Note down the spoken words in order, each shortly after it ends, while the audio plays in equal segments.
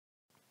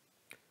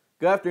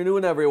Good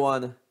afternoon,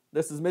 everyone.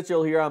 This is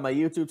Mitchell here on my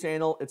YouTube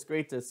channel. It's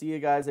great to see you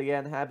guys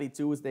again. Happy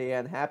Tuesday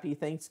and happy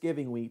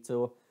Thanksgiving week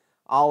to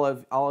all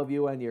of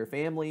you and your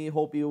family.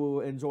 Hope you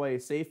enjoy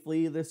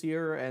safely this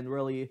year and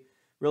really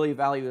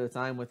value the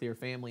time with your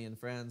family and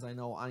friends. I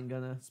know I'm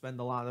gonna spend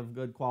a lot of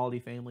good quality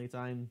family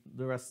time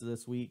the rest of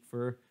this week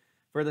for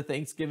the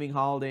Thanksgiving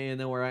holiday, and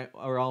then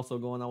we're also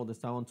going out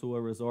of town to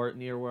a resort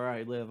near where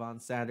I live on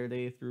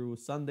Saturday through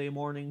Sunday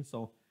morning.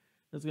 So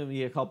there's gonna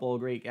be a couple of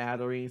great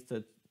gatherings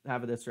to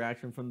have a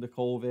distraction from the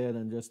COVID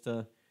and just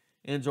to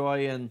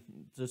enjoy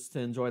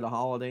the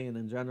holiday and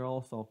in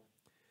general. So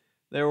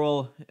there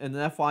will, and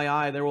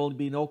FYI, there will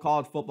be no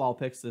college football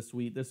picks this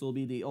week. This will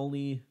be the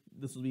only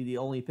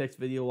picks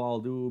video I'll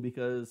do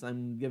because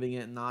I'm giving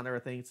it in honor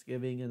of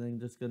Thanksgiving, and I'm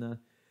just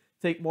gonna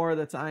take more of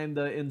the time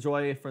to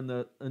enjoy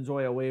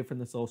away from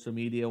the social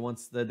media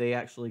once the day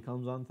actually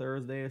comes on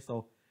Thursday.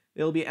 So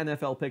it'll be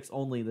NFL picks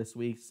only this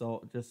week.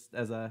 So just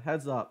as a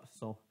heads up.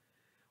 So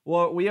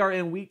well, we are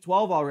in week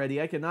 12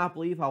 already. I cannot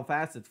believe how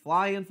fast it's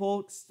flying,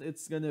 folks.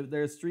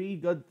 There's 3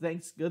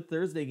 good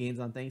Thursday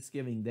games on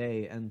Thanksgiving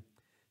Day, and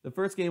the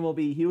first game will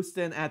be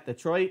Houston at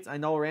Detroit. I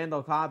know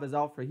Randall Cobb is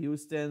out for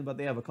Houston, but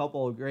they have a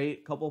couple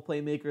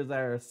playmakers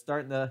that are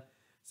starting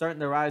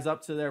to rise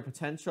up to their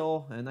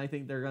potential, and I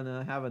think they're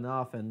gonna have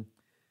enough. And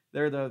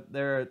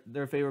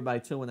they're favored by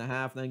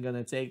 2.5. Then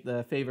gonna take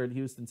the favored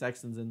Houston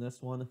Texans in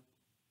this one.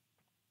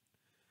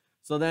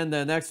 So then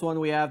the next one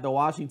we have the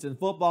Washington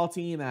football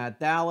team at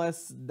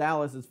Dallas.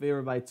 Dallas is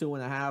favored by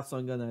 2.5, so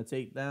I'm gonna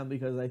take them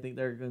because I think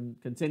they're gonna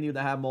continue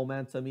to have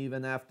momentum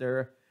even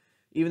after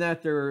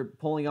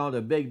pulling out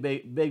a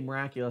big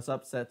miraculous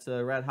upset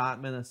to red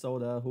hot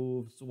Minnesota,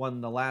 who's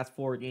won the last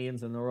 4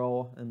 games in a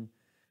row, and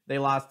they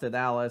lost to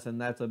Dallas, and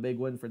that's a big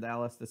win for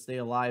Dallas to stay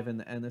alive in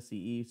the NFC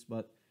East.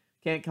 But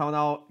can't count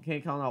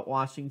out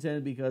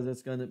Washington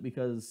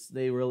because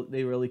they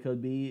really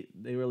could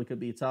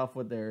be tough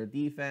with their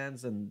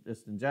defense and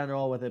just in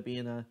general with it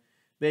being a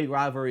big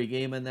rivalry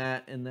game in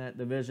that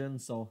division.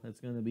 So it's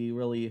gonna be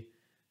really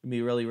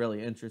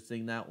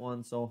interesting, that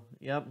one. So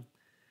yep.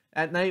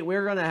 At night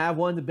we're gonna have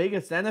one of the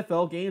biggest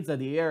NFL games of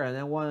the year, and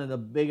then one of the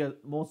biggest,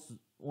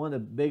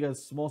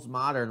 most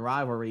modern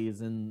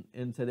rivalries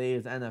in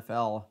today's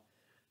NFL.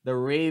 The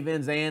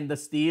Ravens and the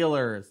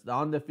Steelers, the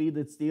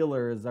undefeated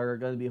Steelers, are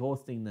going to be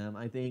hosting them.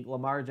 I think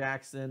Lamar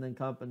Jackson and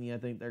company, I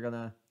think they're going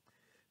to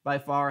by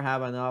far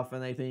have enough.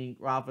 And I think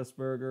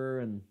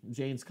Roethlisberger and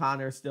James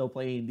Conner still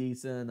playing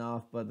decent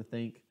enough. But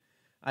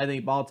I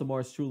think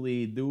Baltimore's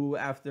truly due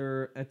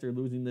after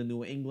losing to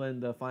New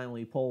England to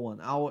finally pull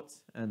one out.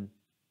 And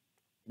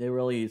they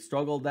really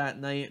struggled that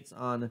night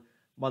on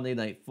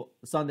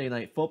Sunday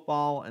Night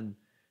Football. And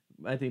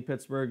I think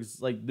Pittsburgh's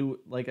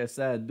like I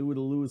said, due to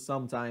lose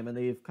sometime, and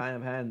they've kind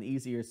of had an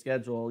easier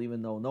schedule,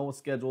 even though no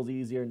schedule's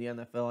easier in the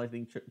NFL. I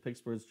think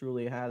Pittsburgh's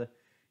truly had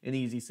an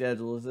easy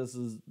schedule. This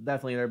is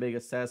definitely their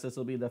biggest test. This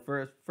will be the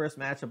first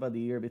matchup of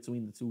the year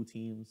between the two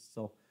teams.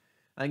 So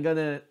I'm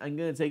gonna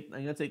take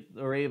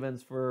the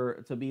Ravens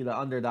to be the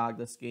underdog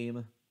this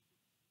game.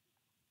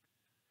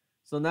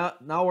 So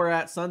now we're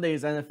at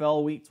Sunday's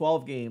NFL Week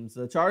 12 games.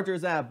 The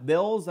Chargers at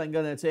Bills. I'm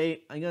gonna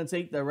take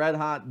the red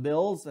hot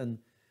Bills, and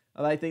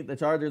I think the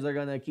Chargers are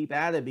going to keep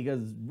at it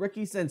because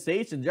rookie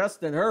sensation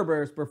Justin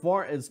Herbert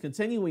is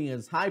continuing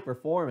his high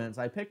performance.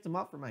 I picked him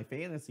up for my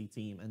fantasy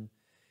team, and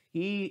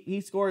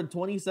he scored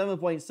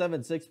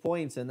 27.76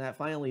 points, and that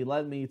finally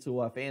led me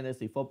to a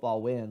fantasy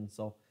football win.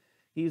 So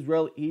he's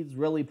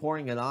really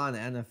pouring it on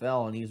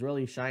NFL, and he's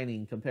really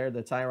shining compared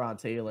to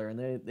Tyrod Taylor,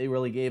 and they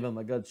really gave him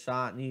a good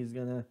shot, and he's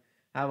going to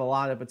have a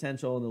lot of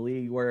potential in the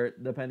league where,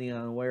 depending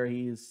on where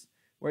he's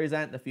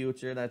at in the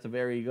future, that's a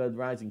very good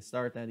rising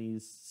start that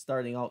he's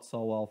starting out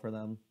so well for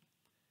them.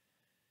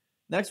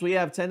 Next, we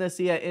have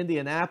Tennessee at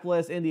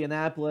Indianapolis.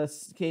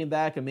 Indianapolis came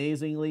back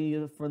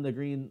amazingly from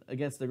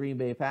against the Green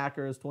Bay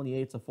Packers,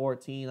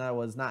 28-14. I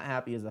was not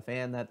happy as a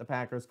fan that the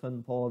Packers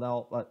couldn't pull it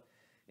out, but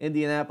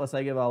Indianapolis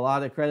I give a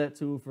lot of credit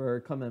to for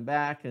coming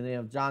back, and they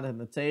have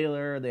Jonathan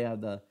Taylor. They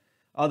have the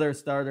other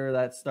starter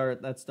that's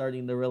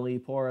starting to really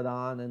pour it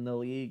on in the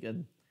league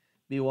and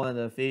be one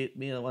of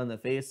the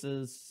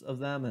faces of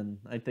them, and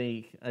I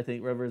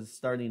think Rivers is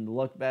starting to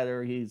look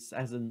better.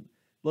 Hasn't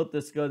looked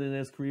this good in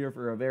his career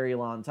for a very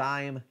long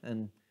time,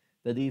 and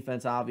the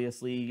defense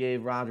obviously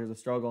gave Rodgers a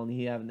struggle, and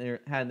he had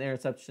an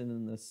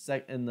interception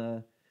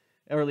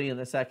early in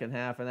the second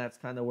half, and that's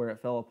kind of where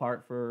it fell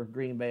apart for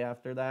Green Bay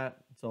after that.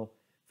 So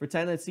for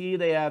Tennessee,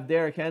 they have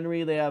Derrick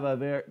Henry. They have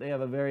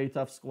a very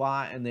tough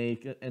squad, and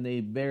they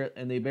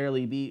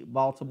barely beat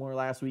Baltimore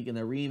last week in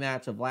a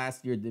rematch of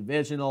last year's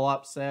divisional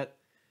upset.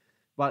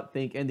 But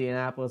think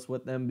Indianapolis,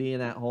 with them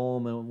being at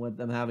home and with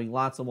them having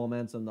lots of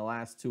momentum the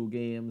last 2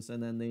 games,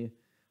 and then they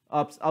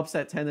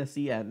upset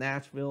Tennessee at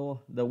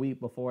Nashville the week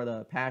before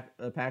the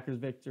Packers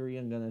victory.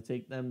 I'm going to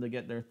take them to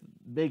get their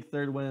big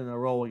 3rd win in a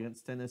row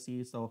against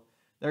Tennessee. So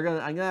I'm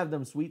going to have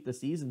them sweep the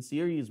season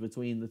series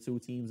between the two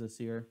teams this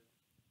year.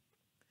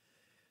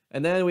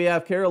 And then we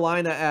have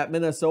Carolina at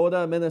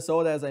Minnesota.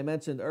 Minnesota, as I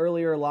mentioned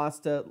earlier,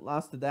 lost to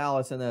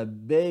Dallas in a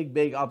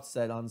big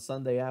upset on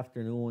Sunday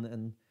afternoon,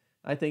 and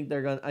I think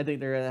they're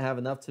gonna have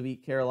enough to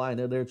beat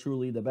Carolina. They're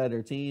truly the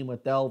better team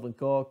with Delvin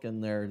Cook,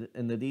 and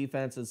the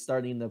defense is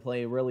starting to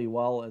play really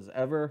well as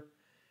ever.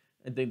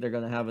 I think they're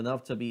gonna have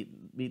enough to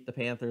beat the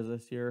Panthers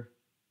this year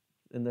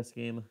in this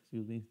game.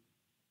 Excuse me.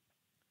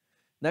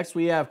 Next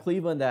we have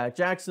Cleveland at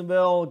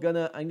Jacksonville.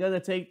 I'm gonna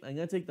take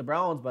the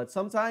Browns, but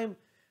sometimes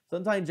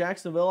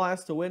Jacksonville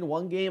has to win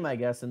one game, I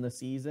guess, in the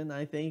season.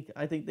 I think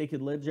they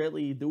could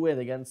legitimately do it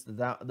against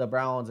the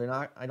Browns.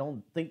 I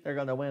don't think they're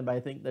gonna win, but I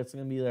think that's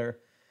gonna be their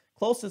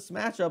closest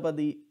matchup of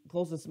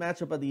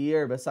the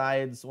year,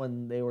 besides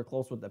when they were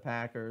close with the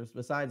Packers.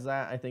 Besides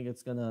that, I think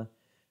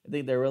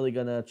they're really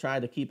gonna try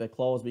to keep it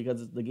close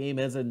because the game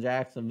is in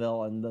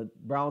Jacksonville, and the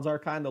Browns are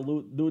kind of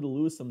due to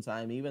lose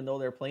sometime, even though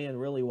they're playing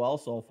really well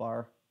so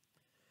far.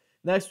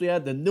 Next, we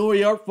had the New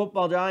York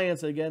Football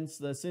Giants against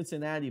the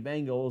Cincinnati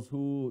Bengals,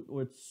 who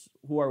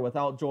are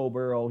without Joe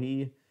Burrow.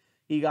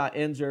 He got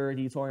injured.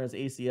 He tore his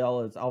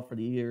ACL. It's out for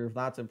the year.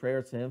 Thoughts and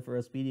prayers to him for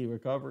a speedy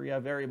recovery. I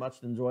very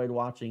much enjoyed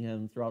watching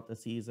him throughout the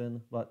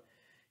season, but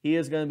he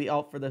is going to be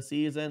out for the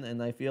season,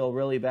 and I feel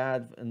really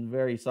bad and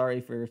very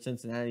sorry for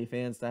Cincinnati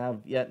fans to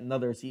have yet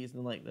another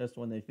season like this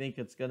when they think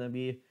it's going to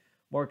be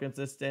more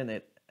consistent.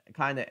 It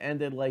kind of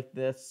ended like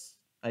this.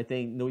 I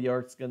think New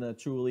York's going to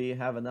truly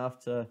have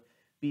enough to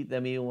beat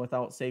them even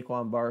without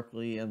Saquon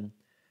Barkley, and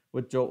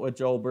with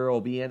Joe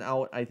Burrow being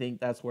out, I think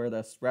that's where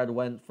the spread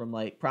went from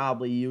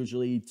probably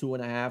usually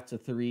 2.5 to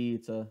 3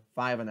 to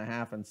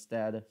 5.5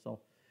 instead. So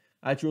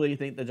I truly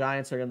think the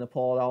Giants are going to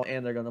pull it out,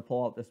 and they're going to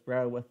pull out the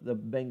spread with the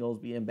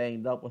Bengals being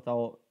banged up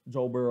without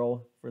Joe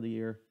Burrow for the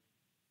year.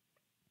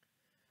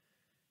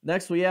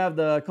 Next, we have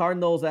the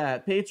Cardinals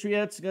at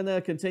Patriots.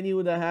 Gonna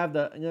continue to have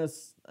I'm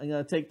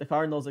gonna take the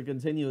Cardinals to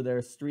continue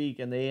their streak,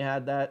 and they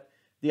had that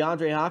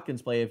DeAndre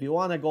Hopkins play. If you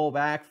want to go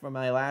back from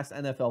my last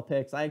NFL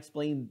picks, I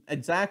explained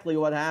exactly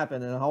what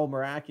happened and how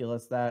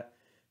miraculous that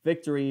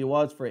victory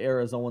was for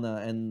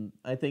Arizona, and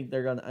I think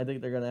they're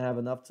gonna have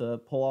enough to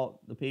pull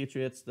out the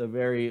Patriots, the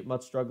very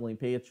much struggling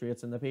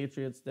Patriots. And the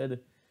Patriots did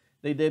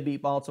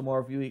beat Baltimore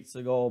a few weeks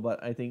ago,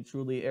 but I think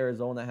truly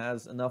Arizona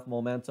has enough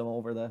momentum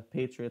over the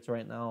Patriots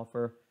right now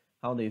for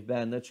how they've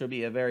been. That should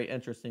be a very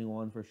interesting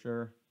one for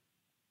sure.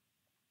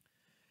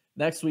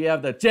 Next, we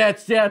have the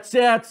Jets,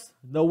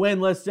 the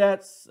winless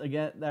Jets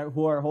again,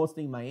 who are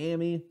hosting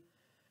Miami.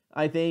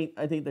 I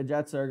the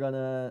Jets are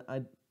gonna.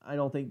 I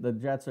don't think the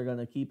Jets are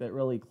gonna keep it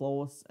really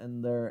close,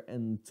 and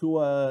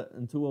Tua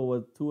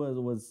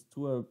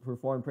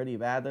performed pretty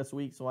bad this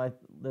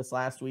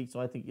last week.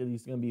 So I think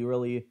he's gonna be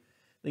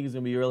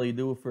really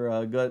due for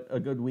a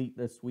good week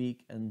this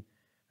week, and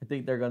I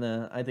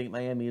think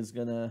Miami is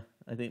gonna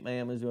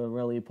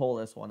really pull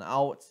this one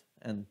out,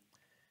 and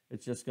I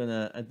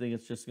think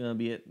it's just gonna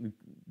be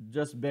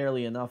just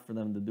barely enough for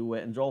them to do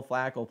it. And Joe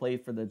Flacco has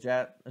played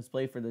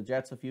for the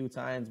Jets a few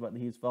times, but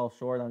he's fell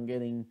short on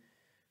getting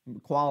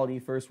quality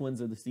first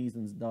wins of the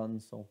season's done.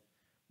 So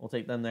we'll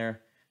take them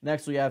there.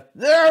 Next, we have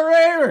the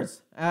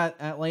Raiders at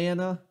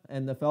Atlanta,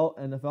 and the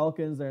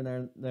Falcons.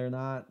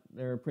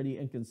 They're pretty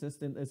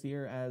inconsistent this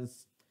year,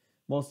 as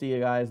most of you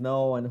guys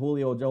know. And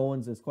Julio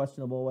Jones is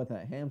questionable with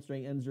a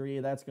hamstring injury.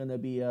 That's going to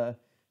be a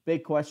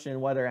big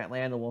question whether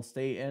Atlanta will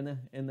stay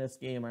in this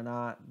game or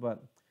not.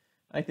 But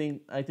I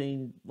think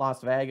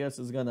Las Vegas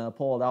is going to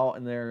pull it out,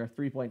 and they're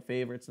 3-point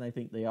favorites, and I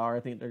think they are.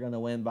 I think they're going to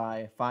win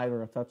by 5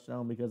 or a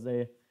touchdown because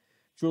they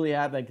truly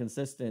have been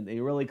consistent. They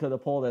really could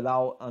have pulled it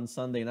out on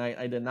Sunday night.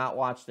 I did not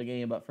watch the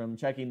game, but from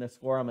checking the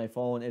score on my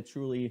phone, it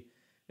truly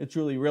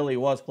really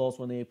was close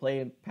when they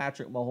played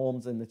Patrick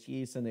Mahomes and the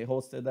Chiefs, and they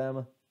hosted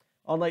them.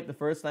 Unlike the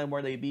first time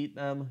where they beat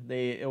them,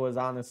 it was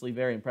honestly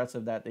very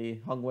impressive that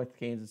they hung with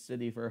Kansas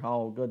City for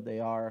how good they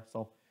are.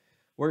 So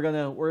we're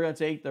gonna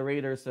take the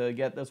Raiders to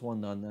get this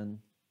one done then.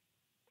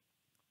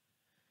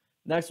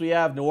 Next, we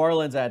have New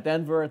Orleans at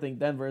Denver. I think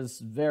Denver is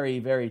very,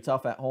 very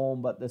tough at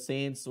home, but the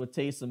Saints with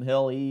Taysom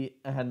Hill, he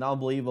had an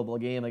unbelievable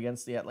game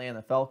against the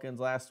Atlanta Falcons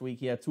last week.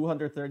 He had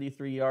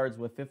 233 yards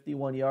with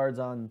 51 yards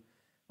on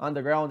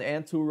the ground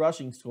and 2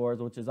 rushing scores,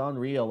 which is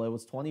unreal. It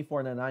was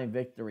 24-9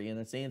 victory, and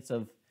the Saints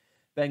have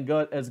been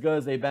as good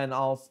as they've been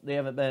they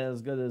haven't been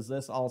as good as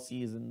this all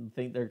season. I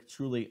think they're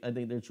truly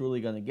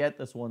going to get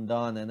this one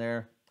done, and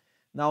they're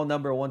now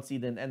number 1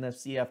 seed in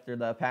NFC after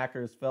the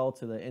Packers fell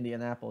to the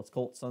Indianapolis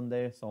Colts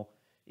Sunday. So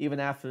even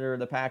after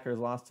the Packers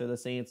lost to the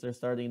Saints, they're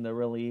starting to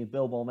really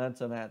build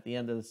momentum at the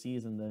end of the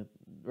season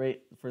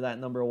for that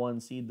number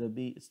 1 seed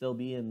to still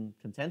be in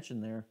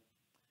contention there.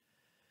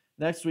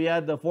 Next, we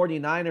had the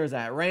 49ers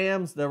at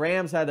Rams. The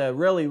Rams had a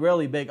really,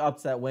 really big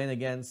upset win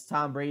against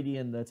Tom Brady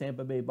and the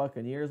Tampa Bay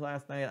Buccaneers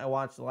last night. I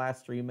watched the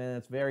last 3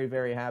 minutes. Very,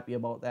 very happy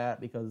about that,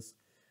 because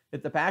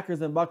if the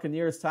Packers and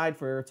Buccaneers tied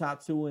for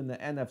top 2 in the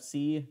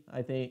NFC,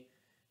 I think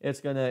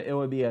it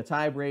would be a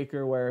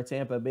tiebreaker where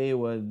Tampa Bay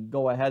would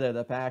go ahead of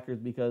the Packers,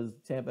 because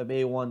Tampa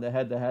Bay won the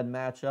head-to-head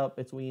matchup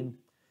between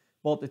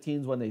both the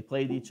teams when they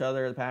played each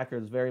other. The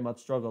Packers very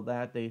much struggled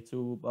that day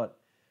too, but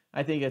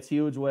I think it's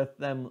huge with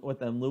them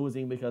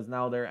losing, because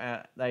now they're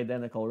at the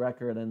identical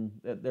record, and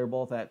they're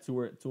both at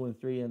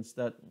 2-3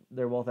 instead.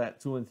 They're both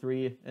at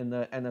 2-3 in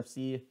the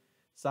NFC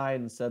side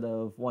instead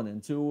of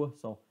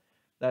 1-2. So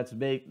that's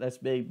big. That's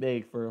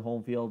big for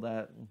home field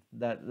that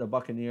the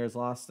Buccaneers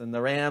lost. And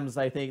the Rams,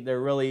 I think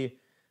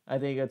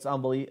it's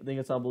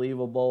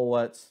unbelievable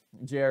what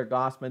Jared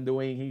Goff's been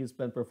doing. He's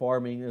been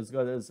performing as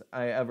good as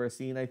I ever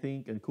seen, I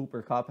think. And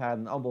Cooper Kupp had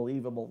an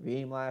unbelievable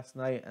game last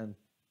night, and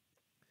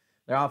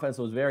their offense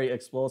was very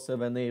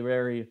explosive, and they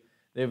very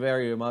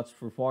much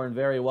performed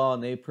very well,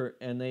 and they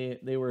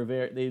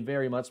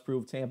very much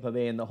proved Tampa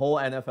Bay and the whole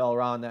NFL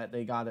around that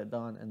they got it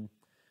done. And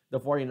the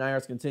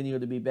 49ers continue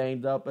to be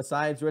banged up.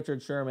 Besides,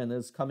 Richard Sherman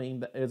is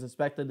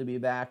expected to be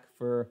back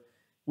for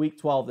week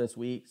 12 this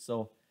week.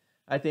 So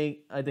I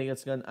think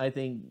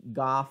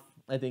Goff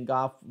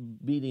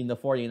beating the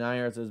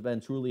 49ers has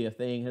been truly a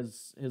thing.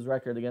 His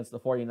record against the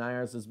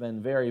 49ers has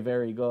been very,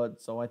 very good.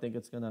 So I think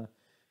it's going to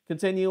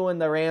continue, and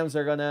the Rams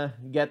are going to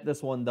get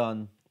this one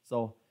done.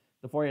 So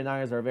the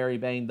 49ers are very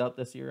banged up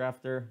this year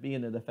after being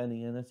the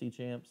defending NFC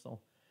champs. So,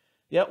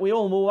 yeah, we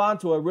will move on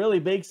to a really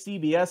big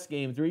CBS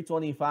game,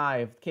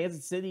 325.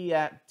 Kansas City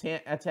at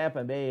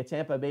Tampa Bay.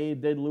 Tampa Bay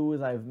did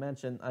lose. I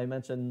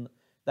mentioned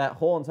that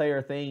whole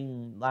entire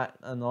thing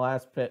on the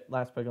last pick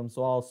 'em,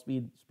 so I'll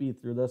speed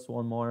through this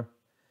one more.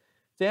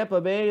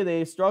 Tampa Bay,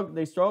 they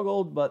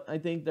struggled, but I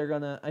think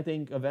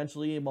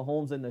eventually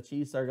Mahomes and the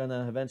Chiefs are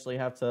gonna eventually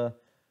have to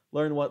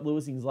learn what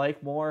losing's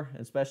like more,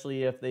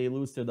 especially if they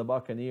lose to the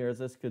Buccaneers.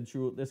 This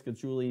could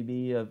truly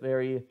be a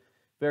very,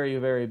 very,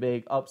 very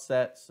big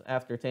upset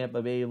after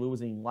Tampa Bay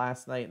losing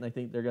last night, and I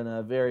think they're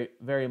gonna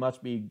very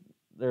much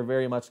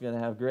gonna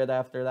have grit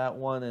after that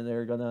one, and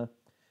they're gonna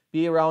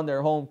be around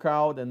their home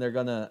crowd, and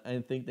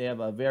I think they have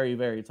a very,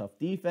 very tough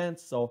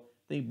defense. So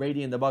I think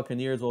Brady and the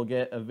Buccaneers will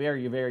get a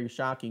very, very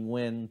shocking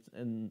win,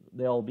 and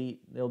they'll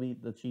beat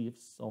the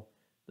Chiefs, so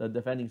the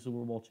defending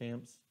Super Bowl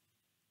champs.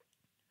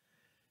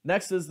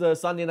 Next is the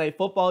Sunday night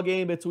football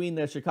game between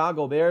the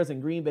Chicago Bears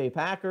and Green Bay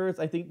Packers.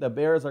 I think the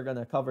Bears are going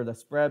to cover the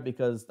spread,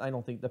 because I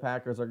don't think the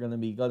Packers are going to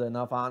be good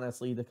enough,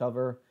 honestly, to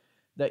cover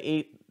the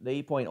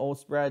 8.0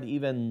 spread.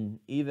 Even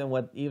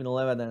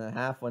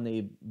 11.5 when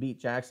they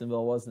beat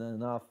Jacksonville wasn't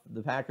enough.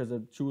 The Packers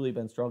have truly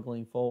been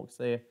struggling, folks.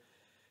 The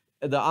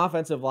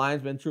offensive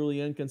line's been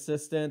truly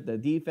inconsistent. The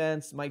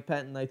defense, Mike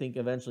Penton, I think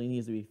eventually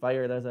needs to be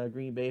fired as a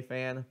Green Bay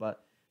fan,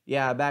 but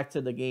yeah, back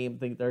to the game.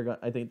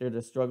 I think they're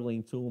just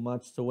struggling too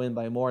much to win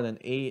by more than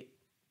 8.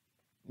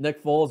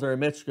 Nick Foles or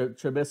Mitch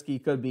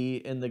Trubisky could be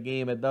in the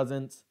game. We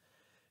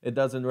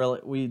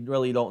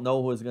really don't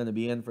know who's going to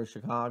be in for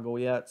Chicago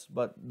yet.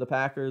 But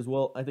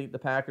I think the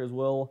Packers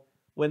will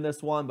win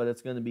this one, but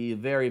it's going to be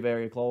very,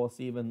 very close,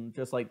 even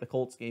just like the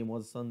Colts game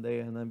was Sunday.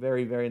 And I'm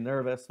very, very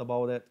nervous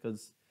about it,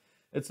 because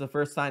it's the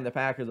first time the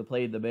Packers have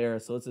played the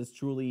Bears, so this is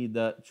truly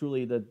the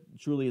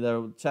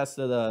test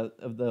of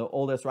the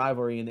oldest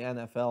rivalry in the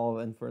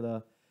NFL, and for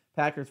the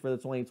Packers for the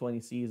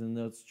 2020 season,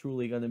 it's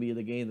truly going to be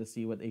the game to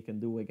see what they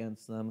can do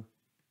against them.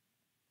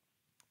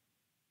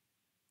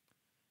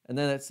 And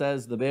then it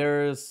says the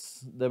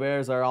Bears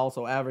are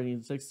also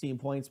averaging 16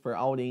 points per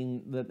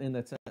outing in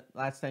the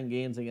last 10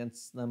 games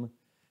against them,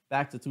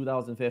 back to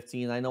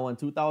 2015. I know in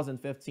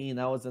 2015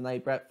 that was the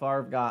night Brett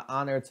Favre got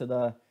honored to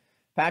the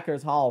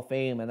Packers Hall of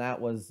Fame, and that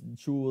was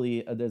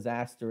truly a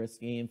disastrous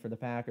game for the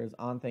Packers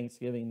on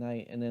Thanksgiving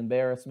night, an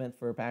embarrassment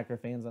for Packer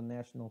fans on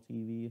national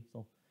TV.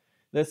 So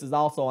this is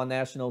also on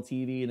national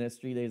TV, and it's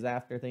 3 days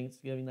after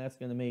Thanksgiving. That's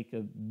going to make a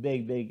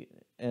big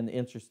and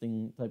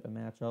interesting type of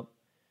matchup.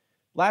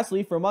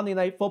 Lastly, for Monday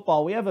Night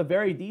Football, we have a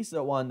very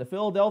decent one. The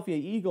Philadelphia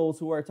Eagles,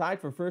 who are tied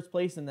for first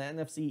place in the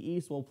NFC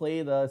East, will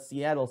play the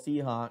Seattle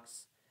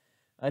Seahawks.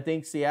 I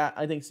think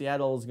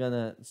Seattle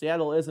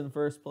is in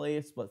first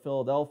place, but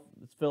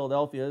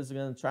Philadelphia is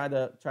gonna try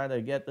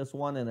to get this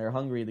one, and they're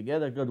hungry to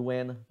get a good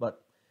win.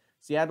 But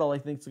Seattle, I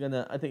think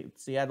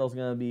Seattle's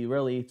gonna be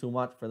really too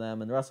much for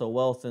them. And Russell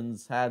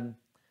Wilson's had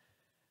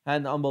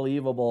an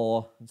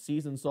unbelievable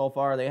season so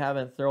far. They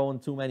haven't thrown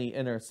too many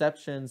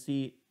interceptions.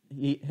 He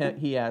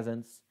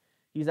hasn't.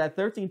 He's had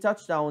 13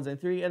 touchdowns and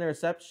 3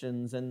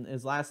 interceptions in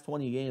his last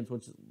 20 games,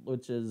 which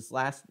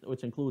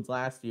includes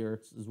last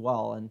year as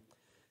well. And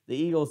the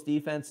Eagles'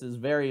 defense has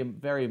very,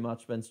 very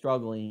much been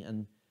struggling,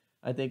 and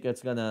I think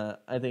Seattle's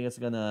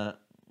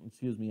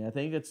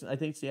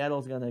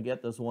gonna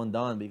get this one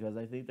done, because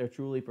I think they're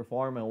truly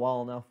performing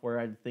well enough where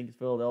I think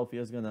Philadelphia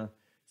is gonna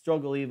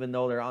struggle, even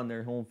though they're on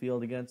their home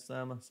field against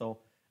them. So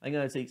I'm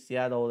gonna take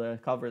Seattle to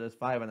cover this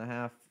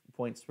 5.5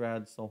 point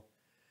spread. So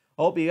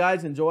hope you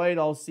guys enjoyed.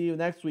 I'll see you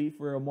next week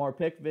for more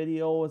pick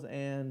videos,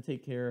 and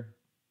take care.